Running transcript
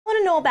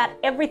know about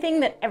everything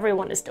that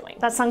everyone is doing.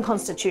 That's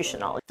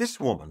unconstitutional. This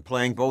woman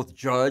playing both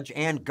judge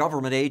and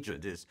government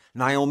agent is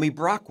Naomi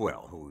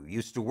Brockwell, who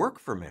used to work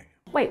for me.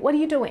 Wait, what are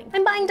you doing?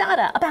 I'm buying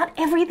data about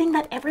everything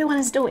that everyone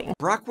is doing.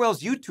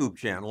 Brockwell's YouTube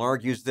channel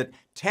argues that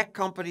tech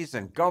companies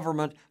and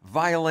government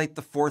violate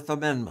the Fourth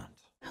Amendment.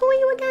 Who are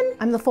you again?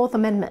 I'm the Fourth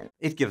Amendment.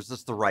 It gives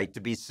us the right to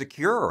be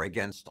secure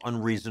against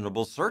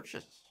unreasonable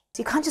searches. So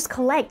you can't just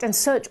collect and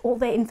search all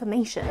their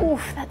information.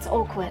 Oof, that's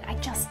awkward. I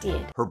just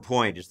did. Her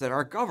point is that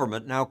our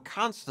government now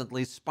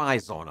constantly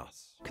spies on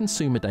us.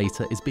 Consumer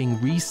data is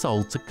being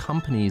resold to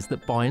companies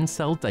that buy and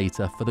sell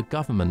data for the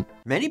government.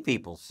 Many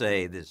people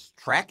say this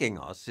tracking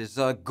us is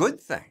a good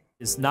thing.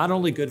 It's not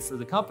only good for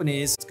the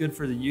companies, it's good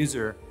for the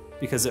user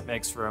because it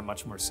makes for a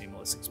much more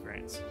seamless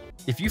experience.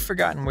 If you've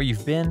forgotten where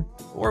you've been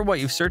or what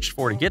you've searched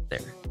for to get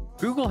there,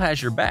 Google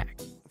has your back.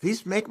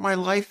 These make my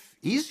life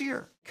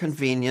easier.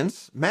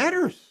 Convenience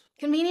matters.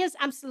 Convenience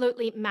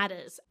absolutely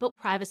matters, but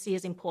privacy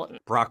is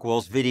important.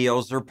 Brockwell's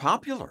videos are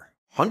popular.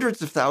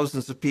 Hundreds of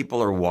thousands of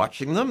people are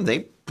watching them. They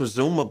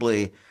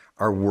presumably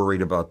are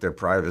worried about their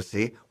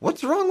privacy.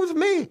 What's wrong with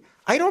me?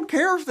 I don't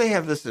care if they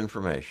have this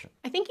information.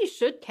 I think you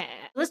should care.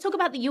 Let's talk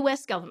about the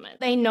US government.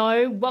 They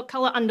know what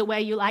color underwear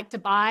you like to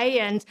buy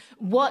and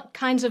what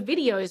kinds of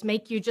videos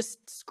make you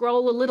just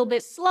scroll a little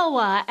bit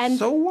slower. And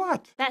so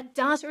what? That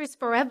data is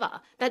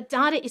forever. That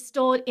data is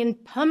stored in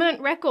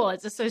permanent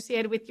records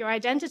associated with your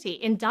identity,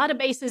 in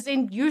databases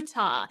in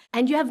Utah.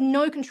 And you have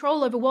no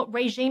control over what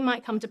regime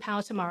might come to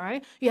power tomorrow.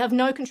 You have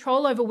no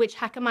control over which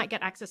hacker might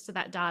get access to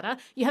that data.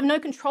 You have no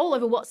control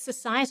over what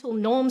societal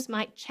norms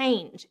might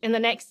change in the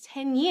next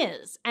 10 years.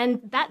 And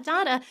that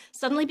data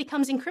suddenly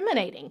becomes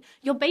incriminating.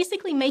 You're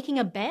basically making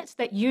a bet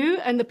that you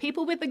and the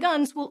people with the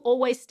guns will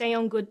always stay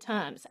on good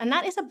terms. And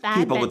that is a bad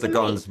bet. People with the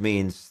guns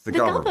means the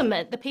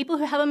government. The people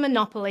who have a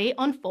monopoly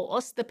on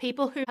force, the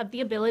people who have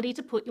the ability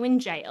to put you in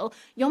jail.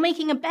 You're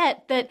making a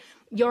bet that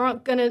you're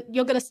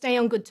gonna stay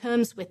on good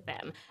terms with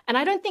them. And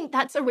I don't think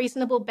that's a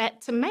reasonable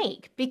bet to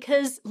make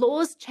because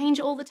laws change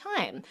all the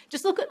time.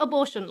 Just look at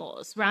abortion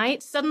laws,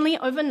 right? Suddenly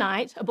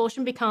overnight,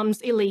 abortion becomes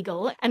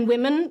illegal and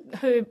women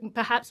who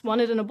perhaps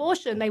wanted an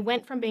abortion, they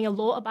went from being a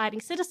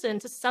law-abiding citizen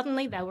to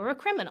suddenly they were a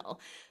criminal.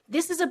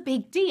 This is a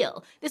big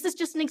deal. This is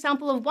just an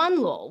example of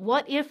one law.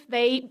 What if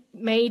they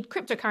made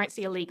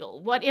cryptocurrency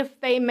illegal? What if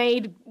they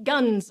made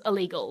guns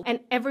illegal?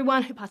 And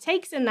everyone who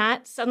partakes in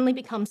that suddenly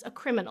becomes a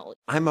criminal.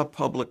 I'm a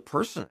public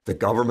person. The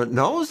government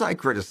knows I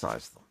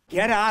criticize them.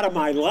 Get out of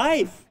my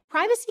life.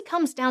 Privacy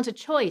comes down to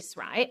choice,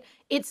 right?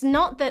 It's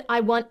not that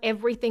I want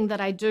everything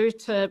that I do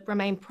to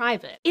remain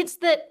private. It's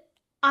that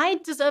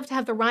I deserve to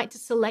have the right to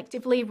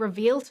selectively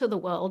reveal to the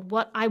world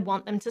what I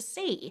want them to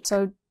see.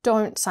 So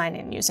don't sign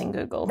in using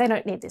Google. They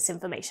don't need this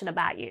information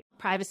about you.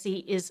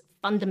 Privacy is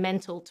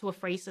fundamental to a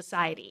free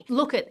society.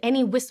 Look at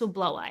any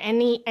whistleblower,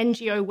 any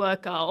NGO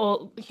worker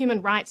or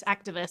human rights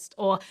activist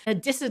or a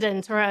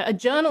dissident or a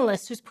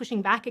journalist who's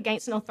pushing back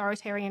against an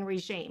authoritarian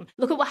regime.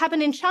 Look at what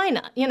happened in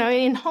China,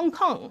 in Hong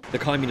Kong. The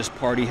Communist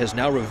Party has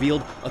now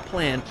revealed a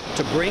plan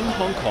to bring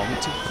Hong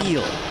Kong to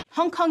heel.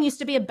 Hong Kong used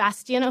to be a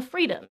bastion of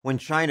freedom. When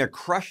China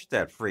crushed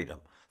that freedom,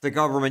 the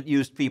government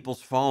used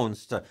people's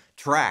phones to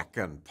track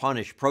and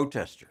punish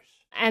protesters.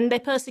 And they're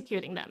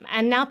persecuting them.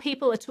 And now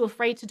people are too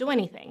afraid to do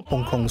anything.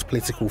 Hong Kong's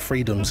political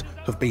freedoms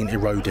have been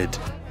eroded.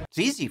 It's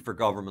easy for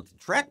government to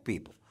track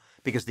people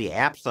because the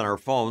apps on our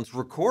phones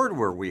record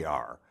where we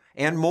are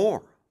and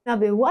more. I've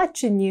been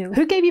watching you.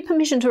 Who gave you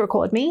permission to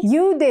record me?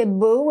 You did,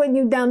 boo. When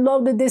you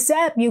downloaded this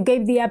app, you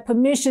gave the app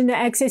permission to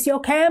access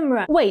your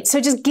camera. Wait, so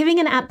just giving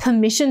an app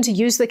permission to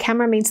use the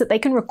camera means that they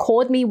can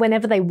record me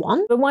whenever they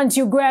want? But once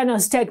you grant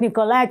us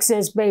technical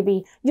access,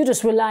 baby, you're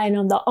just relying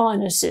on the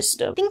honor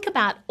system. Think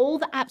about all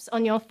the apps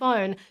on your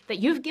phone that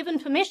you've given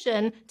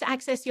permission to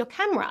access your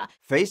camera.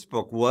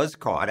 Facebook was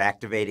caught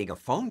activating a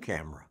phone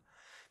camera.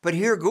 But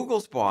here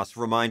Google's boss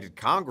reminded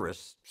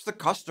Congress it's the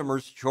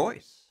customer's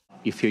choice.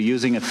 If you're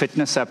using a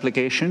fitness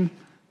application,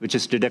 which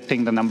is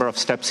detecting the number of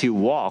steps you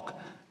walk,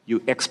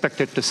 you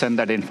expect it to send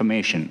that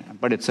information,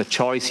 but it's a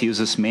choice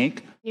users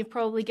make. You've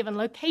probably given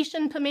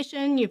location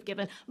permission, you've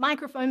given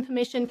microphone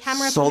permission,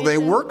 camera permission. So they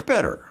work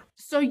better.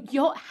 So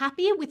you're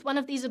happy with one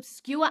of these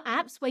obscure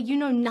apps where you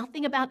know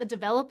nothing about the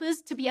developers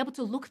to be able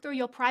to look through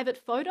your private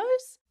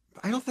photos?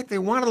 I don't think they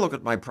want to look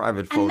at my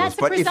private photos. And that's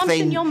a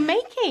presumption you're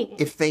making.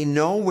 If they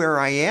know where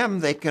I am,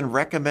 they can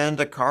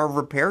recommend a car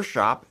repair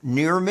shop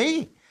near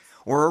me.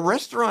 Or a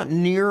restaurant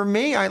near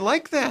me. I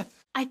like that.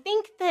 I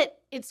think that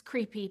it's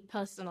creepy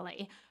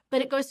personally,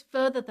 but it goes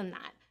further than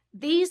that.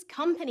 These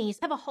companies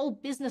have a whole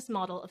business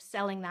model of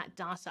selling that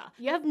data.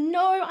 You have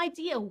no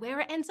idea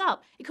where it ends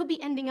up. It could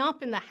be ending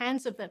up in the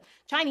hands of the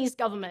Chinese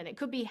government. It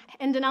could be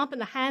ending up in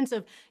the hands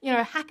of,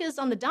 hackers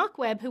on the dark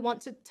web who want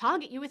to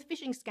target you with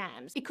phishing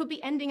scams. It could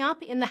be ending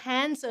up in the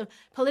hands of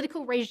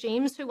political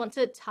regimes who want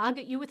to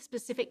target you with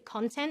specific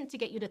content to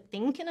get you to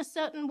think in a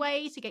certain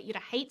way, to get you to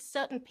hate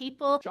certain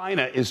people.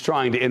 China is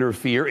trying to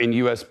interfere in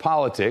U.S.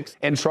 politics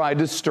and try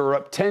to stir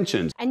up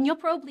tensions. And you're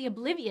probably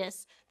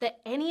oblivious that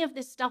any of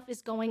this stuff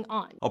is going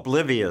going on.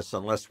 Oblivious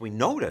unless we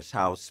notice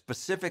how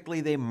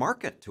specifically they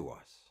market to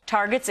us.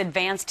 Target's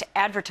advanced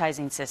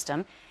advertising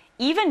system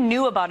even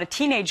knew about a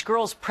teenage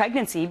girl's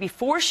pregnancy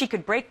before she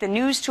could break the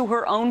news to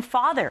her own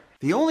father.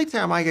 The only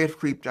time I get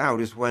creeped out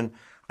is when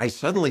I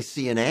suddenly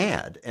see an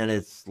ad and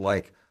it's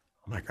like,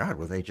 oh my God,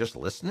 were they just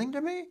listening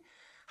to me?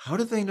 How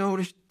did they know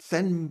to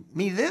send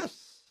me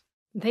this?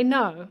 They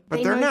know.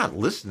 But they're not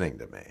listening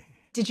to me.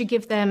 Did you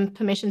give them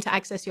permission to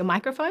access your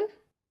microphone?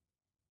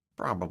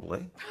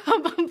 Probably.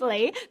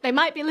 Probably. They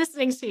might be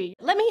listening to you.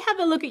 Let me have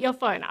a look at your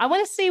phone. I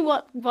want to see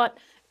what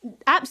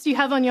apps you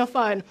have on your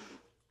phone.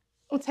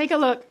 We'll take a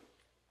look.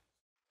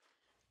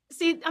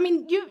 See, I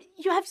mean, you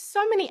have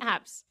so many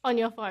apps on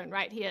your phone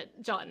right here,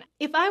 John.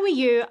 If I were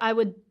you, I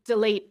would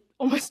delete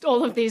almost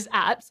all of these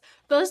apps.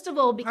 First of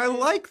all, because I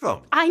like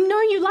them. I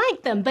know you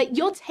like them, but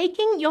you're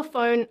taking your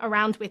phone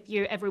around with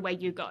you everywhere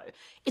you go.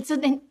 It's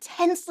an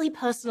intensely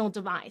personal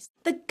device.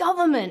 The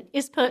government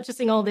is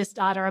purchasing all this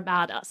data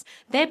about us.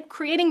 They're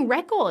creating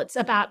records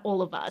about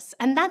all of us,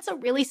 and that's a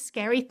really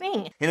scary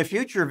thing. In a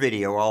future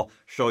video, I'll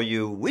show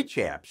you which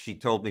apps she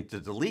told me to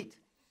delete.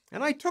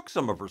 And I took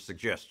some of her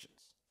suggestions.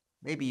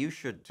 Maybe you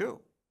should too.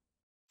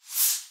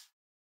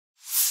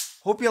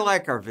 Hope you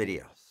like our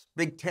videos.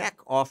 Big tech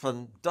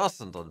often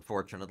doesn't,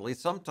 unfortunately.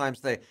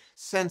 Sometimes they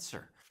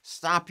censor,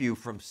 stop you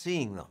from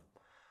seeing them.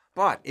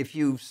 But if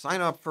you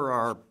sign up for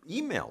our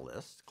email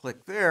list,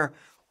 click there,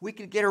 we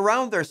can get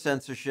around their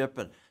censorship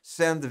and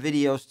send the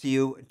videos to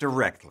you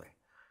directly.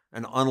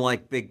 And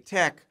unlike big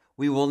tech,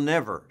 we will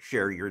never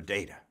share your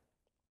data.